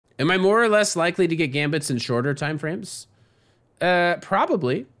Am I more or less likely to get gambits in shorter time frames?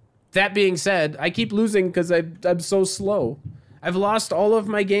 Probably. That being said, I keep losing because I'm so slow. I've lost all of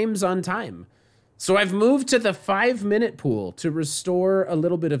my games on time. So I've moved to the 5-minute pool to restore a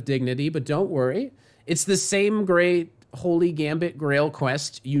little bit of dignity, but don't worry. It's the same great Holy Gambit Grail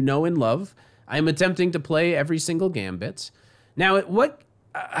quest you know and love. I'm attempting to play every single Gambit. Now,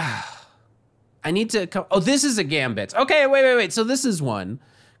 I need to... Oh, this is a Gambit. Okay, wait. So this is one.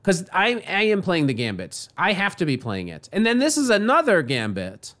 Because I am playing the Gambit. I have to be playing it. And then this is another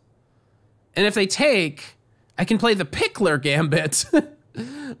Gambit. And if they take, I can play the Pickler Gambit.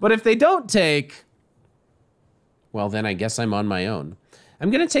 But if they don't take, well, then I guess I'm on my own.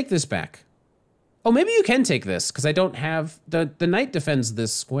 I'm going to take this back. Oh, maybe you can take this, because I don't have... The knight defends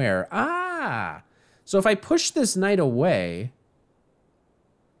this square. Ah! So if I push this knight away...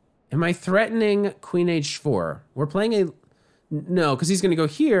 Am I threatening queen h4? We're playing a... No, because he's going to go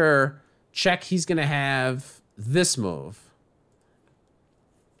here. Check, he's going to have this move.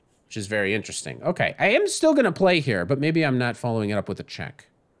 Which is very interesting. Okay, I am still going to play here, but maybe I'm not following it up with a check.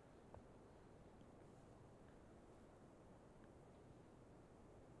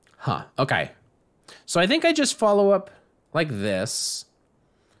 Huh, okay. So I think I just follow up like this.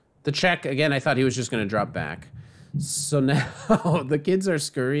 The check, again, I thought he was just going to drop back. So now the kids are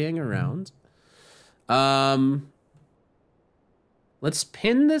scurrying around. Let's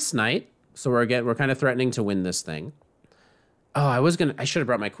pin this knight. So we're kind of threatening to win this thing. Oh, I should have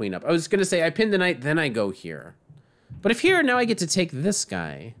brought my queen up. I was gonna say I pin the knight, then I go here. But if here, now I get to take this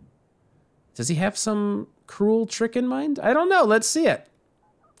guy. Does he have some cruel trick in mind? I don't know. Let's see it.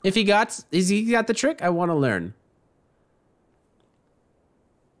 Is he got the trick? I want to learn.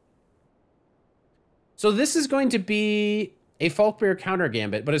 So this is going to be a Falkbeer counter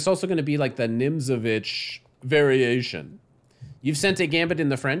gambit, but it's also going to be like the Nimzowitsch variation. You've sent a gambit in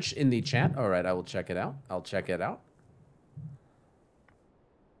the French in the chat. All right, I will check it out. I'll check it out.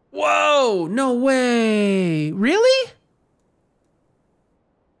 Whoa, no way. Really?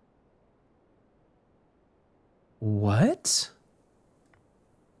 What?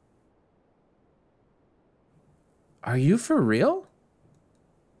 Are you for real?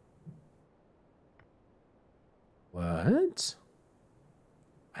 What?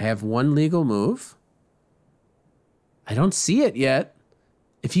 I have one legal move. I don't see it yet.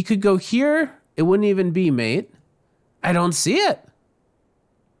 If you could go here, it wouldn't even be, mate. I don't see it.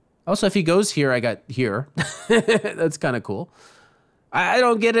 Also, if he goes here, I got here. That's kind of cool. I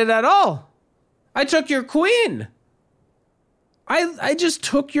don't get it at all. I took your queen. I just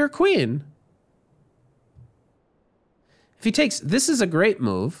took your queen. If he takes, this is a great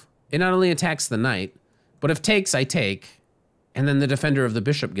move. It not only attacks the knight, but if takes, I take. And then the defender of the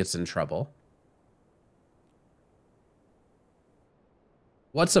bishop gets in trouble.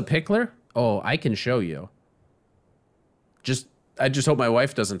 What's a pickler? Oh, I can show you. I just hope my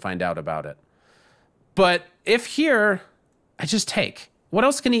wife doesn't find out about it. But if here, I just take. What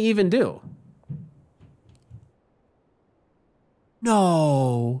else can he even do?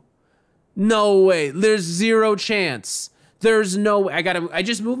 No. No way. There's zero chance. There's no way. I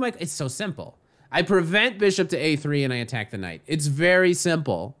just move my... It's so simple. I prevent bishop to a3 and I attack the knight. It's very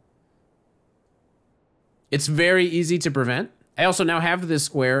simple. It's very easy to prevent. I also now have this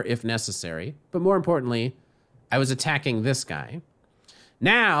square if necessary. But more importantly, I was attacking this guy.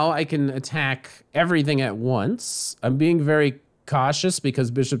 Now I can attack everything at once. I'm being very cautious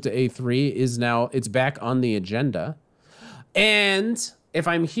because bishop to a3 is now... It's back on the agenda. And if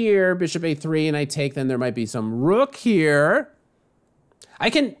I'm here, bishop a3 and I take, then there might be some rook here.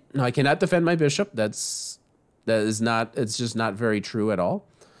 No, I cannot defend my bishop. It's just not very true at all.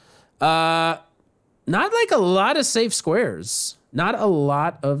 Not like a lot of safe squares. Not a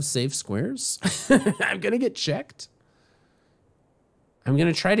lot of safe squares. I'm going to get checked. I'm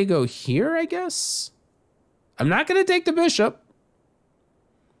going to try to go here, I guess. I'm not going to take the bishop.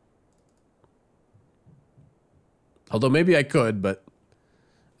 Although maybe I could, but...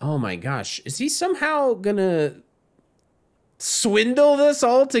 Oh my gosh. Is he somehow going to swindle this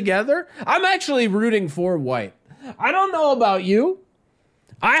all together? I'm actually rooting for white. I don't know about you.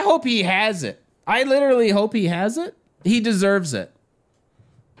 I hope he has it. I literally hope he has it. He deserves it.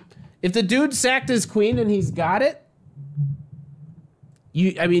 If the dude sacked his queen and he's got it,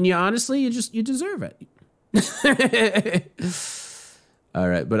 you honestly, you deserve it. All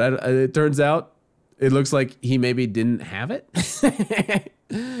right, but it turns out it looks like he maybe didn't have it.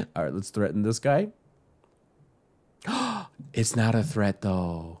 All right, let's threaten this guy. It's not a threat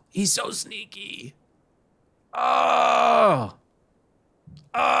though. He's so sneaky. Oh,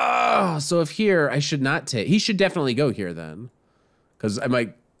 so if here I should not take, he should definitely go here then, because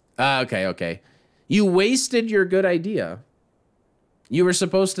I Okay, okay. You wasted your good idea. You were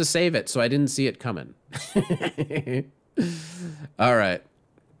supposed to save it, so I didn't see it coming. All right.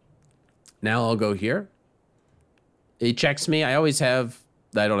 Now I'll go here. He checks me. I always have...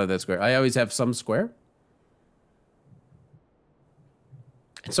 I don't have that square. I always have some square.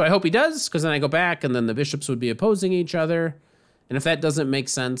 So I hope he does, because then I go back, and then the bishops would be opposing each other. And if that doesn't make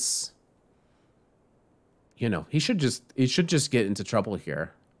sense, you know, he should just get into trouble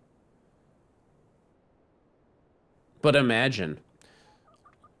here. But imagine.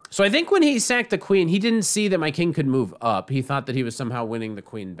 So I think when he sacked the queen, he didn't see that my king could move up. He thought that he was somehow winning the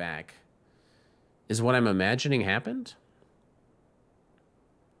queen back. Is what I'm imagining happened?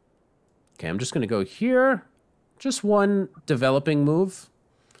 Okay, I'm just going to go here. Just one developing move.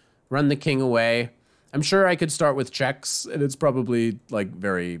 Run the king away. I'm sure I could start with checks, and it's probably, like,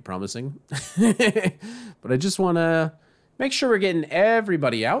 very promising. But I just want to make sure we're getting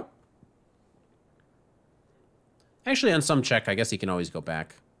everybody out. Actually, on some check, I guess he can always go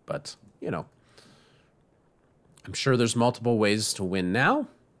back. But, you know. I'm sure there's multiple ways to win now.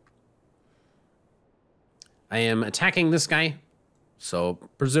 I am attacking this guy. So,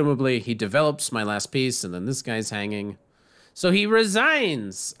 presumably, he develops my last piece, and then this guy's hanging. So he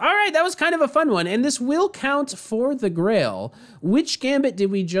resigns. All right, that was kind of a fun one. And this will count for the Grail. Which gambit did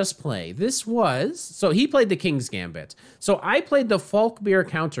we just play? This was... So he played the King's Gambit. So I played the Falkbeer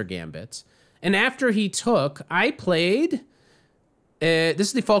Countergambit. And after he took, I played... this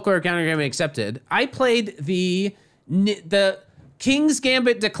is the Falkbeer Countergambit accepted. I played the King's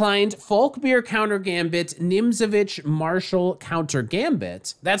Gambit declined, Falkbeer Countergambit, Nimzowitsch-Marshall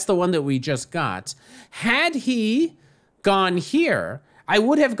Countergambit. That's the one that we just got. Had he... gone here, I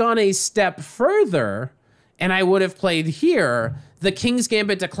would have gone a step further, and I would have played here the King's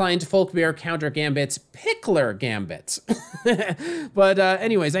Gambit declined Falkbeer Countergambit's Pickler Gambit. But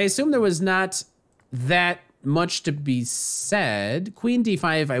anyways, I assume there was not that much to be said. Queen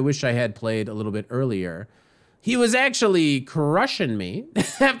d5, I wish I had played a little bit earlier. He was actually crushing me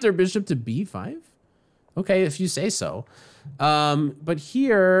after bishop to b5. Okay, if you say so. But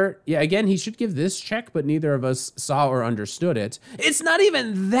here, yeah, again, he should give this check, but neither of us saw or understood it. It's not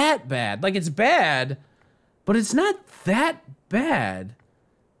even that bad. Like, it's bad, but it's not that bad.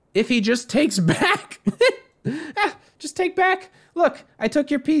 If he just takes back. Just take back. Look, I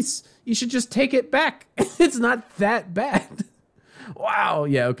took your piece. You should just take it back. It's not that bad. Wow.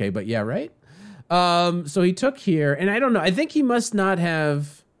 Yeah, okay, but yeah, right? So he took here, and I don't know. I think he must not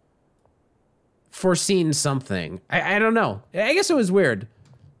have foreseen something. I don't know. I guess it was weird.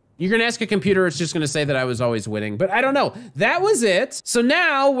 You're going to ask a computer, it's just going to say that I was always winning, but I don't know. That was it. So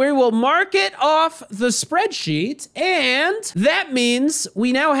now we will mark it off the spreadsheet, and that means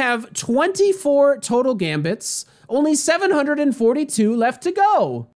we now have 24 total gambits, only 742 left to go.